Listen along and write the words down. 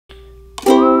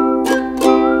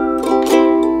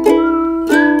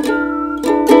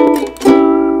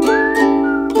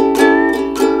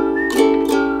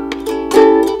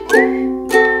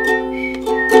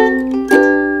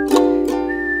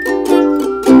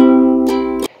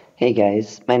Hey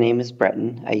guys, my name is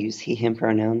Bretton. I use he, him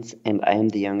pronouns, and I am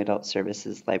the Young Adult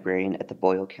Services Librarian at the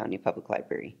Boyle County Public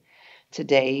Library.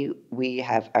 Today we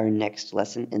have our next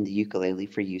lesson in the Ukulele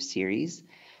for You series,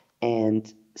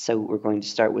 and so we're going to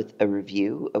start with a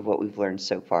review of what we've learned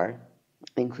so far,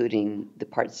 including the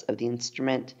parts of the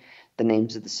instrument, the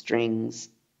names of the strings,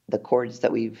 the chords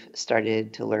that we've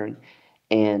started to learn,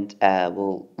 and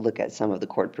we'll look at some of the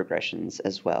chord progressions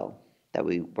as well that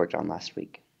we worked on last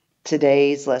week.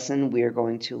 Today's lesson, we are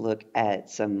going to look at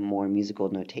some more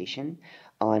musical notation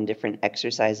on different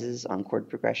exercises on chord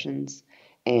progressions,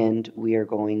 and we are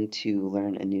going to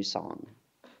learn a new song.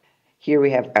 Here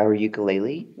we have our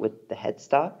ukulele with the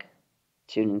headstock,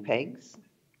 tuning pegs,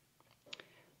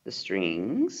 the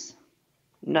strings,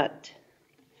 nut,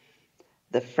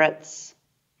 the frets,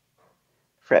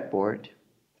 fretboard,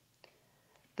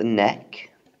 the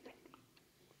neck,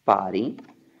 body,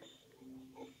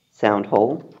 sound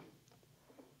hole,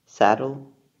 saddle,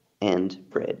 and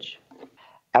bridge.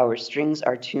 Our strings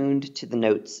are tuned to the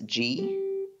notes G,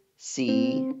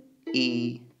 C,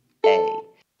 E, A.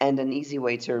 And an easy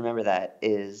way to remember that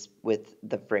is with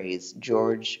the phrase,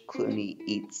 George Clooney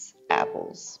eats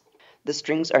apples. The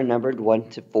strings are numbered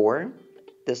 1 to 4,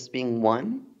 this being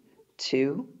 1,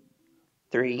 2,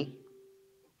 3,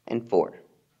 and 4.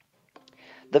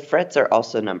 The frets are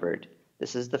also numbered.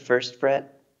 This is the 1st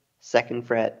fret, 2nd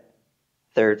fret,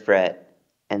 3rd fret,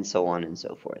 and so on and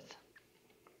so forth.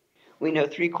 We know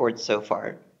 3 chords so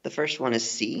far. The first one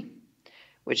is C,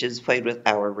 which is played with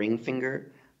our ring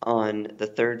finger on the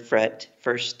 3rd fret,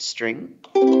 1st string.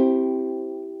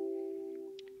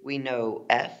 We know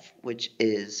F, which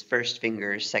is 1st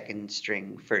finger, 2nd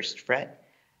string, 1st fret,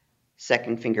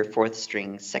 2nd finger, 4th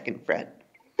string, 2nd fret.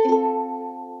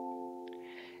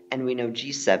 And we know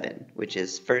G7, which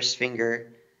is 1st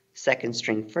finger, 2nd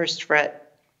string, 1st fret,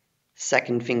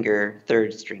 2nd finger,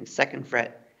 3rd string, 2nd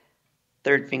fret,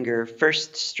 3rd finger,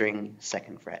 1st string,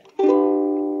 2nd fret.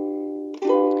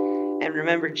 And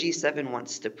remember, G7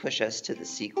 wants to push us to the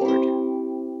C chord.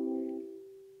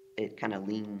 It kind of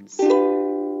leans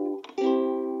into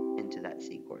that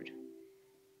C chord.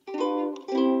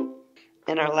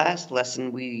 In our last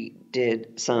lesson, we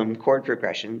did some chord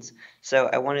progressions, so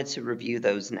I wanted to review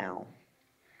those now.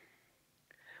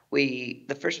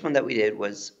 The first one that we did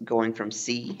was going from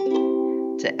C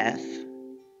to F.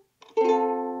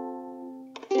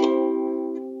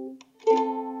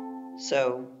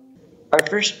 So our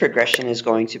first progression is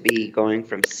going to be going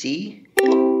from C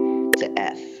to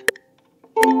F.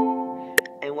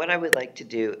 And what I would like to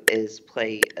do is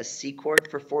play a C chord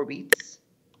for 4 beats,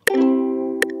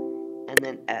 and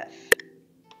then F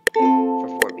for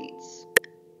 4 beats.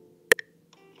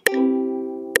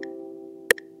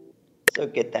 So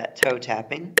get that toe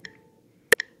tapping.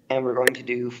 And we're going to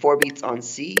do 4 beats on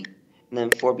C, and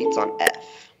then 4 beats on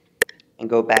F, and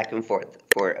go back and forth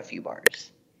for a few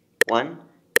bars. 1,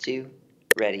 2,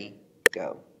 ready,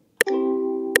 go.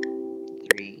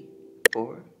 3,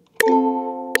 4,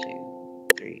 2,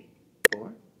 3,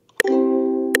 4,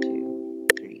 2,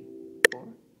 3, 4.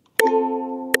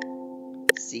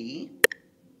 C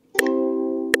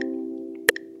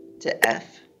to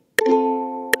F,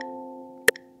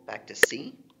 back to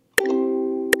C,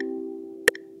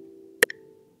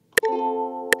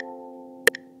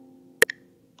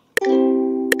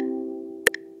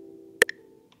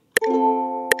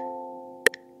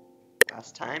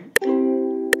 last time,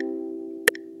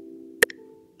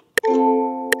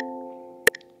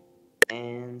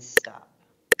 and stop.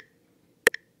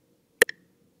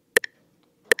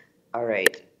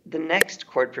 Alright, the next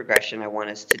chord progression I want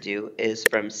us to do is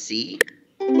from C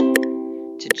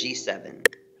to G7.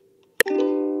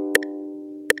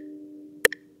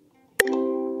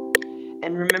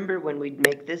 And remember, when we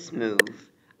make this move,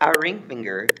 our ring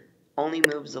finger only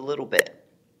moves a little bit.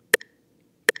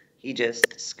 He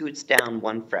just scoots down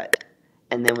 1 fret,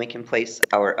 and then we can place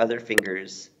our other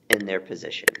fingers in their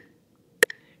position.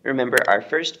 Remember, our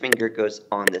first finger goes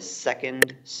on the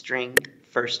 2nd string,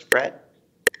 1st fret.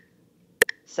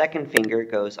 Second finger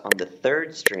goes on the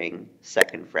 3rd string,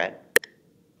 2nd fret.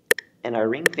 And our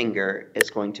ring finger is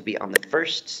going to be on the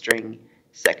 1st string,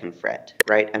 2nd fret,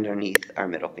 right underneath our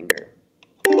middle finger.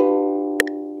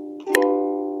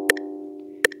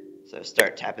 So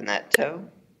start tapping that toe.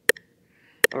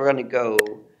 And we're going to go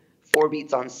 4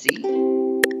 beats on C,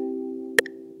 and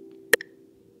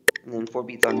then 4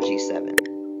 beats on G7,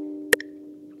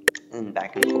 and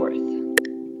back and forth.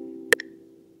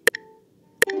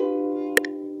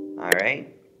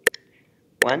 Alright,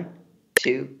 1,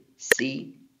 2,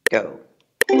 C, go.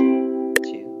 2,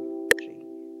 3,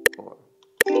 4,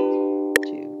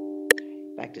 2,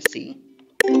 back to C,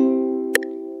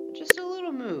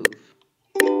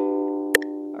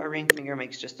 ring finger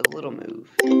makes just a little move.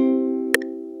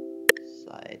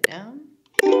 Slide down.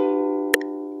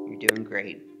 You're doing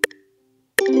great.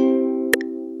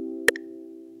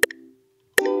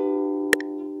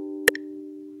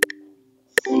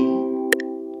 C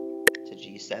to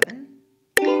G7.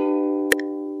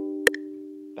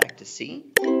 Back to C.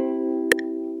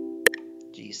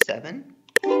 G7.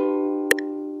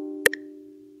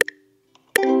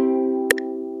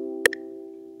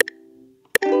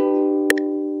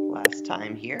 Last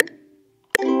time here.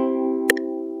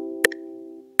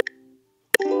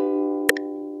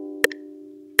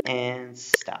 And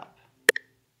stop.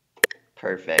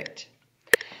 Perfect.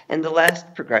 And the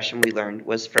last progression we learned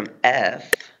was from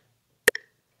F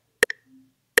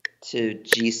to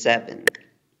G7.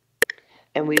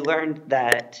 And we learned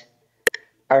that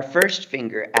our first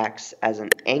finger acts as an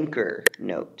anchor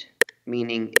note,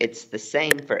 meaning it's the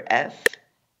same for F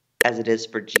as it is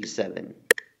for G7.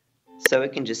 So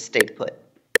it can just stay put.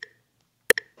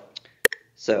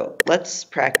 So let's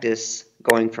practice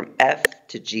going from F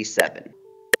to G7.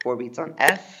 4 beats on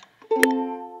F,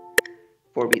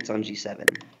 4 beats on G7.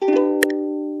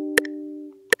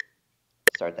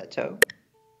 Start that toe.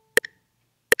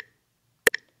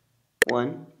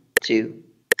 1, 2,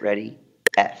 ready,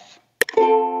 F.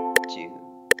 2,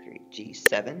 3,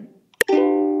 G7.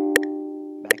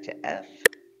 Back to F.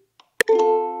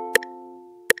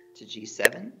 To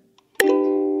G7.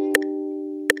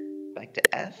 Back to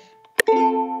F.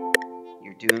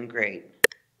 You're doing great.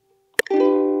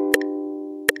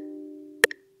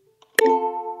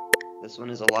 This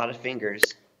one is a lot of fingers.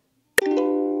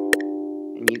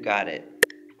 And you got it.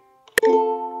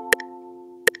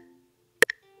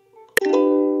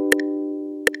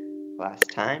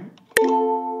 Last time.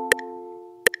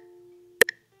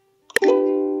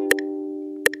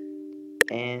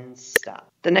 And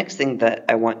stop. The next thing that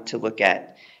I want to look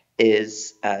at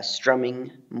is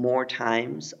strumming more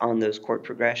times on those chord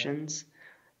progressions.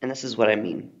 And this is what I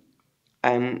mean.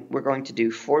 We're going to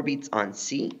do 4 beats on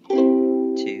C,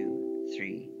 2,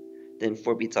 3, then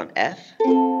 4 beats on F,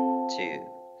 2,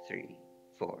 3,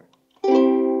 4,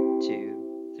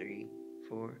 2, 3,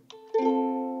 4,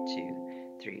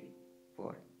 2, 3,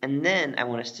 4. And then I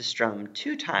want us to strum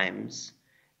 2 times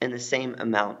in the same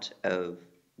amount of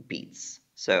beats.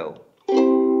 So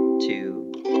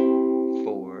 2,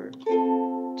 4,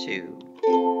 2,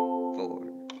 4,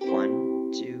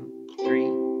 1, 2, 3,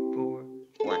 4,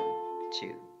 1,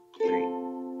 2, 3,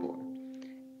 4.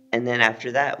 And then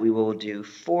after that, we will do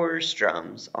 4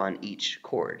 strums on each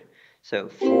chord. So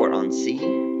 4 on C,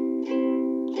 then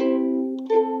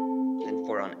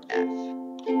 4 on F.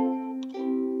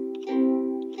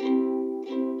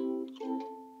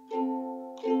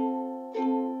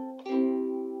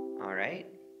 All right.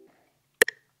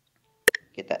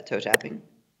 Get that toe tapping.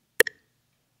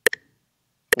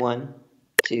 1,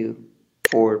 2,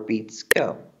 4 beats,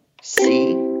 go.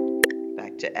 C,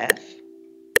 back to F.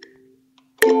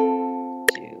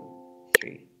 2,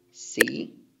 3,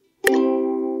 C,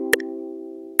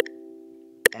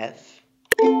 F.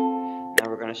 Now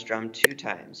we're going to strum 2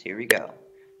 times. Here we go.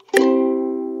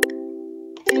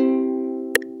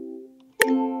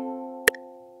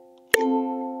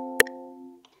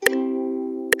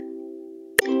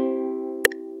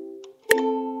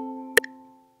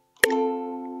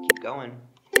 Keep going.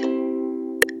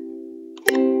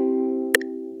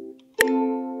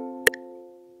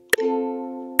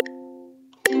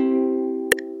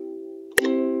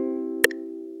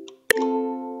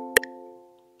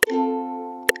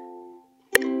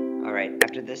 Alright,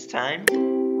 after this time,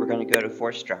 we're going to go to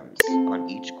 4 strums on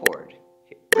each chord.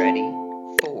 Ready?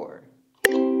 4.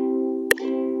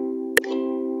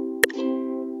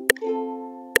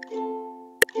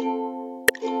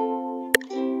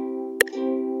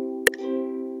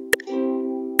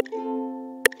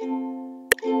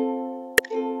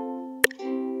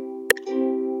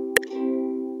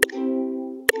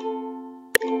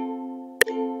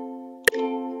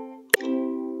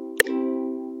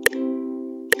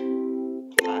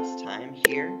 Time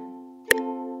here,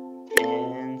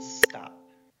 and stop.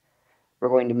 We're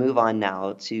going to move on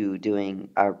now to doing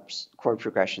our chord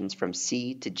progressions from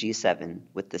C to G7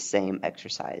 with the same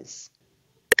exercise.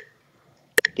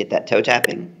 Get that toe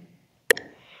tapping.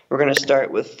 We're going to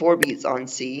start with 4 beats on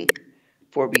C,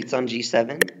 4 beats on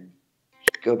G7.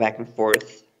 Go back and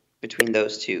forth between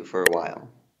those two for a while.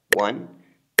 1,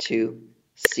 2,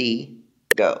 C,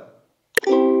 go.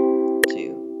 2,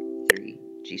 3,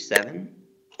 G7.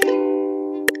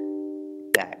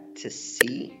 Back to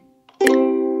C,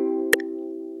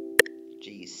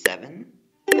 G7,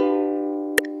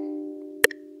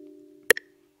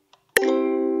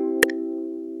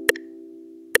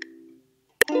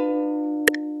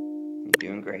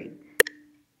 Doing great.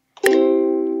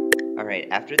 Alright,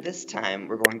 after this time,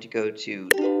 we're going to go to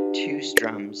 2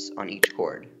 strums on each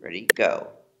chord. Ready? Go.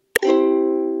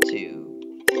 2,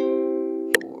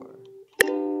 4,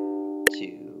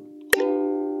 2,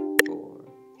 4,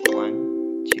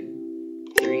 1,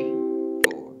 2, 3,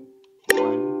 4,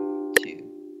 1,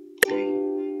 2,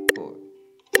 3, 4.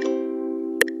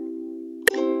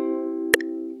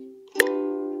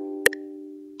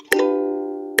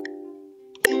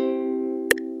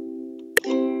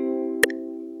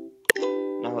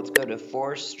 Now let's go to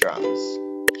 4 strums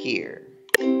here.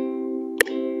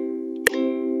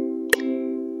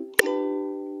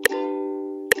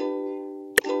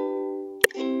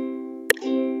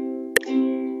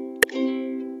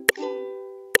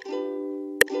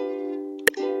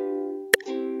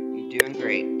 You're doing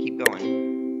great. Keep going.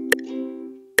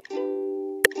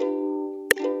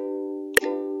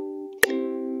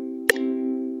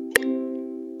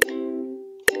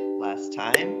 Last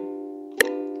time.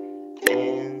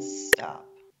 And stop.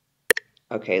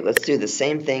 Okay, let's do the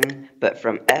same thing, but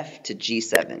from F to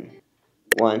G7.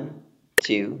 1,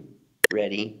 2,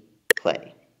 ready,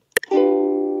 play.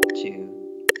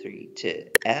 2, 3 to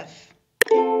F,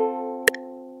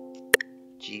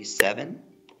 G7,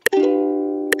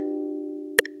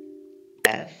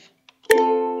 F,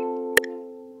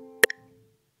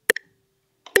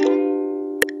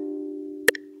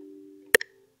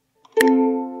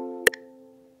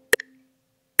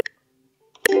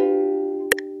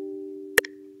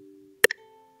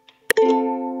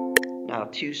 now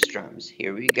 2 strums.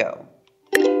 Here we go.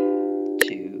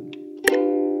 2,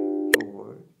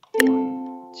 4,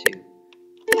 1, 2,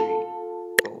 3,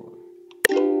 4.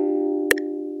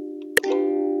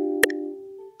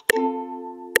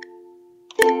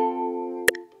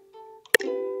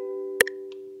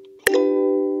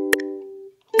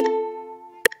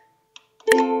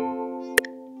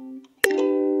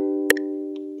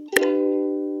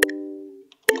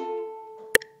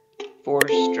 Four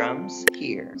strums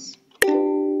here.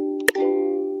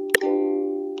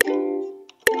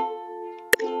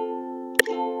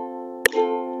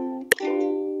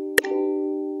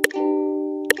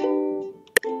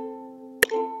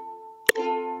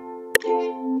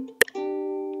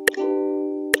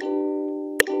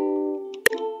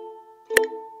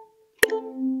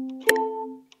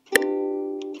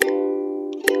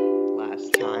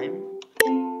 Last time.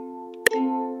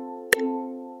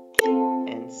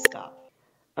 And stop.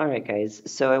 Alright guys,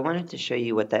 so I wanted to show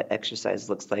you what that exercise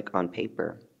looks like on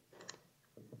paper.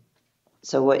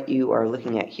 So what you are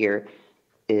looking at here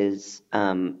is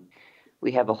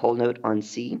we have a whole note on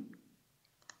C,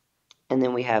 and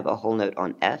then we have a whole note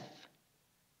on F,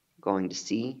 going to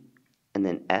C, and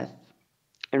then F.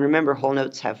 And remember, whole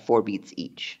notes have 4 beats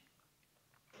each.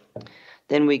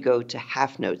 Then we go to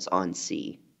half notes on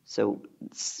C. So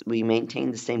we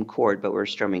maintain the same chord, but we're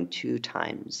strumming 2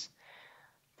 times.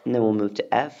 And then we'll move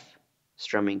to F,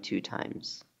 strumming 2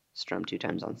 times. Strum 2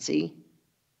 times on C,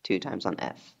 2 times on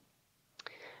F.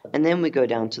 And then we go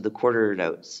down to the quarter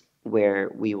notes, where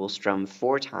we will strum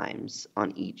 4 times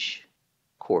on each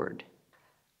chord.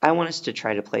 I want us to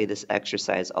try to play this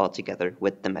exercise all together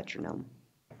with the metronome.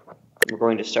 We're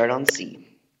going to start on C.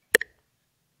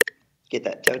 Get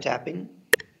that toe tapping.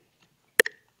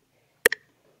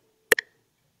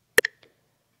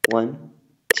 1,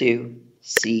 2,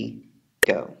 C,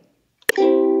 go.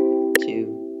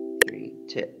 2, 3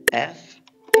 to F.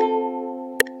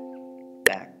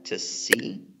 Back to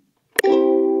C.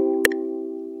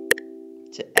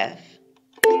 To F.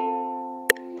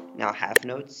 Now half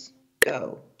notes,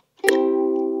 go.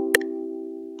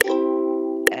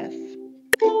 F.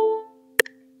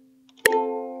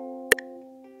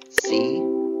 C.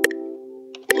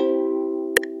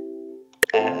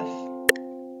 F.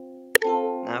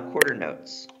 Now quarter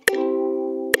notes.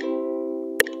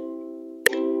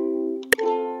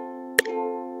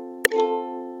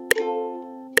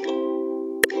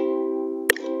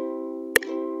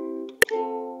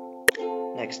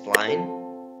 Next line.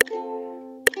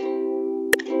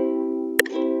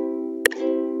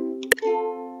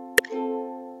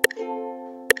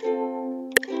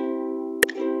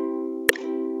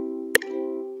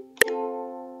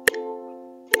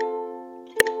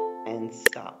 And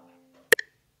stop.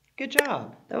 Good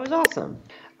job. That was awesome.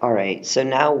 All right, so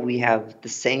now we have the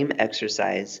same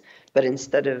exercise, but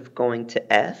instead of going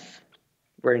to F,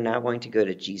 we're now going to go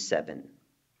to G7.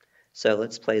 So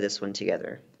let's play this one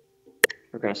together.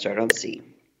 We're going to start on C.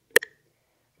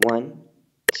 1,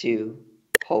 2,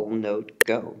 whole note,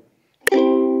 go.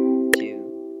 2,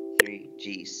 3,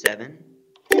 G7.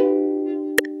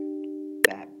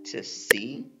 Back to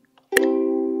C.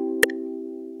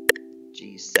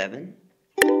 G7.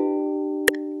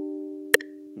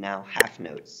 Now half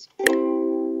notes.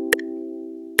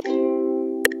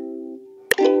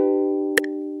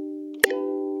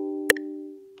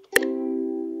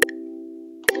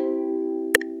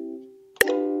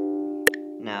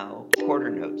 Now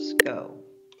quarter notes, go.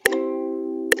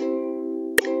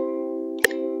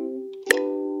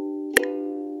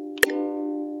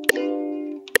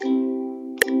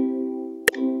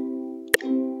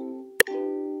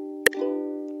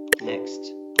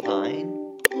 Next line.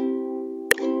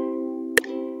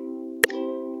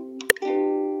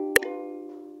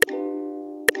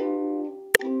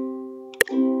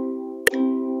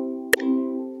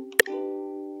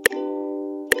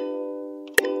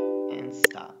 And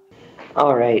stop.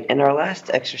 All right, and our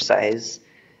last exercise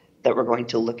that we're going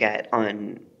to look at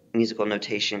on musical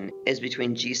notation is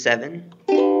between G7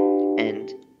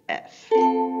 and F.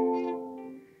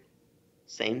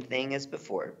 Same thing as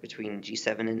before, between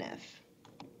G7 and F.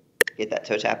 Get that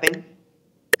toe tapping?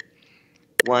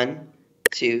 1,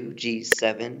 2,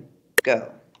 G7,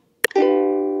 go.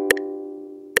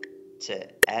 To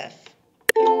F,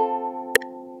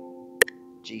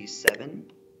 G7,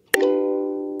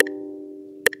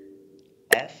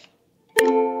 F,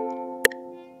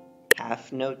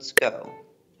 half notes, go.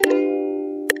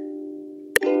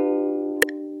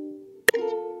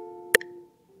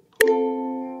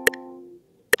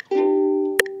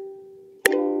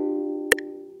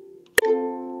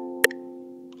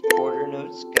 Quarter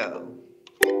notes, go.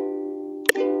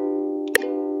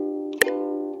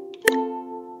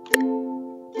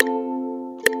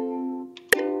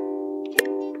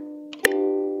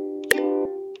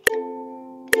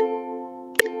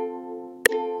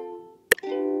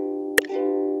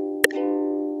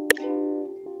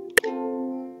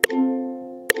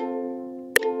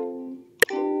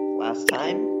 Last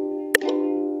time,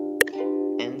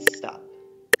 and stop.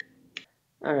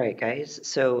 Alright guys,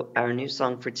 so our new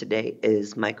song for today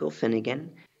is Michael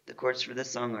Finnigan. The chords for this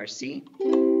song are C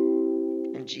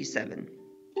and G7.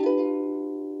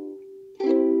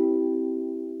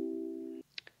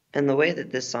 And the way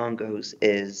that this song goes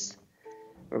is,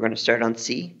 we're going to start on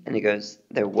C, and it goes,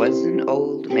 there was an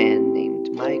old man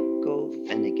named Michael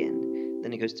Finnigan.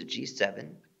 Then it goes to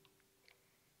G7.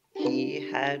 He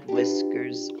had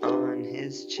whiskers on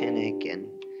his chin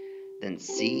again. Then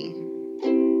C.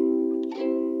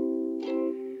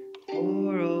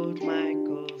 Poor old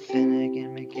Michael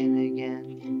Finnigan begin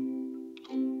again.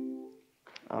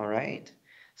 Alright,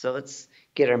 so let's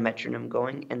get our metronome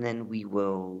going, and then we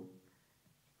will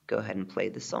go ahead and play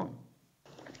the song.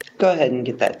 Go ahead and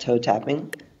get that toe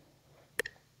tapping.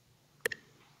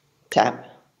 Tap,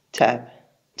 tap,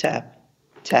 tap,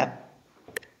 tap.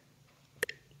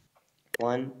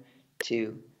 1,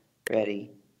 2, ready,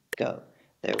 go.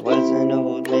 There was an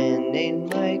old man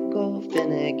named Michael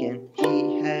Finnigan.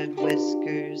 He had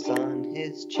whiskers on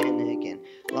his chin again.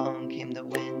 Long came the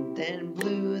wind and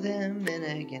blew them in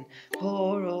again.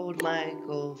 Poor old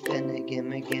Michael Finnigan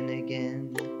begin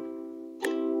again.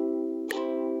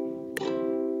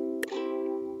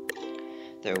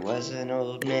 There was an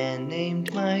old man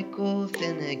named Michael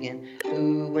Finnigan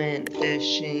who went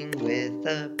fishing with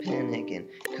a pin again.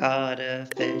 Caught a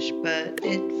fish, but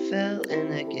it fell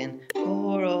in again.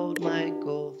 Poor old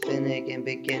Michael Finnigan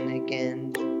begin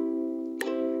again.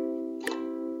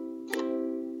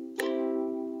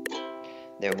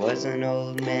 There was an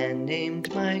old man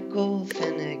named Michael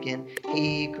Finnigan.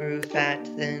 He grew fat,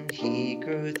 then he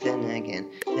grew thin again.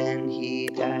 Then he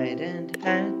died and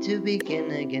had to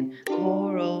begin again.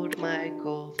 Poor old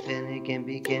Michael Finnigan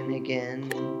begin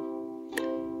again.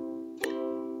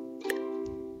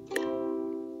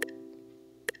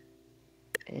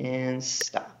 And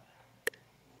stop.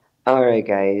 Alright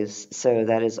guys, so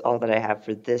that is all that I have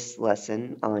for this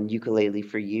lesson on Ukulele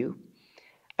for You.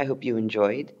 I hope you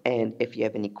enjoyed, and if you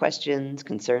have any questions,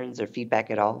 concerns, or feedback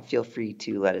at all, feel free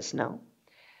to let us know.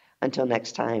 Until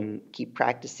next time, keep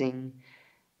practicing,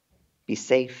 be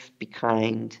safe, be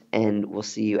kind, and we'll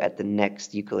see you at the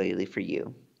next Ukulele for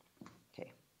You.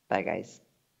 Okay, bye guys.